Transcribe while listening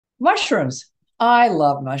Mushrooms. I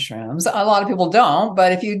love mushrooms. A lot of people don't,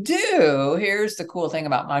 but if you do, here's the cool thing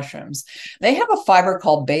about mushrooms. They have a fiber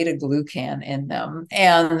called beta glucan in them.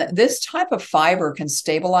 And this type of fiber can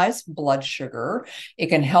stabilize blood sugar. It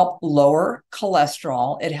can help lower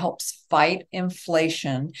cholesterol. It helps fight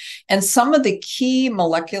inflation. And some of the key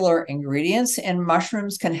molecular ingredients in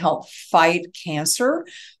mushrooms can help fight cancer,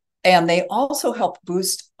 and they also help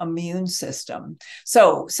boost immune system.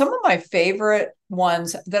 So some of my favorite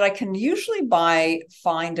ones that I can usually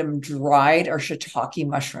find them dried, are shiitake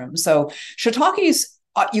mushrooms. So shiitakes,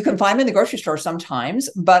 you can find them in the grocery store sometimes,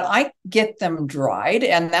 but I get them dried,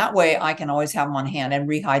 and that way I can always have them on hand and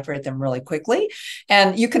rehydrate them really quickly.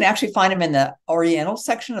 And you can actually find them in the Oriental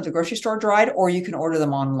section of the grocery store dried, or you can order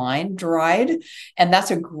them online dried. And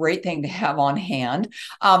that's a great thing to have on hand.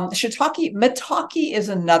 Shiitake, maitake is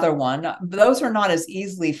another one. Those are not as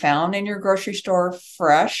easily found in your grocery store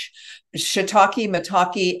fresh. Shiitake,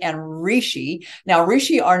 maitake, and reishi. Now,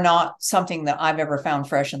 reishi are not something that I've ever found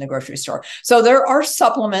fresh in the grocery store. So there are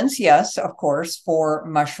supplements, yes, of course, for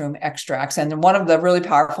mushroom extracts. And one of the really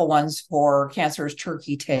powerful ones for cancer is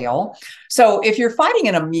turkey tail. So if you're fighting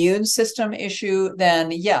an immune system issue,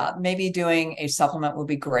 then yeah, maybe doing a supplement would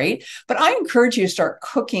be great. But I encourage you to start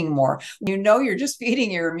cooking more. You know, you're just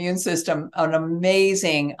feeding your immune system an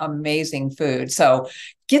amazing, amazing food. So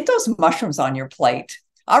get those mushrooms on your plate.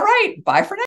 All right. Bye for now.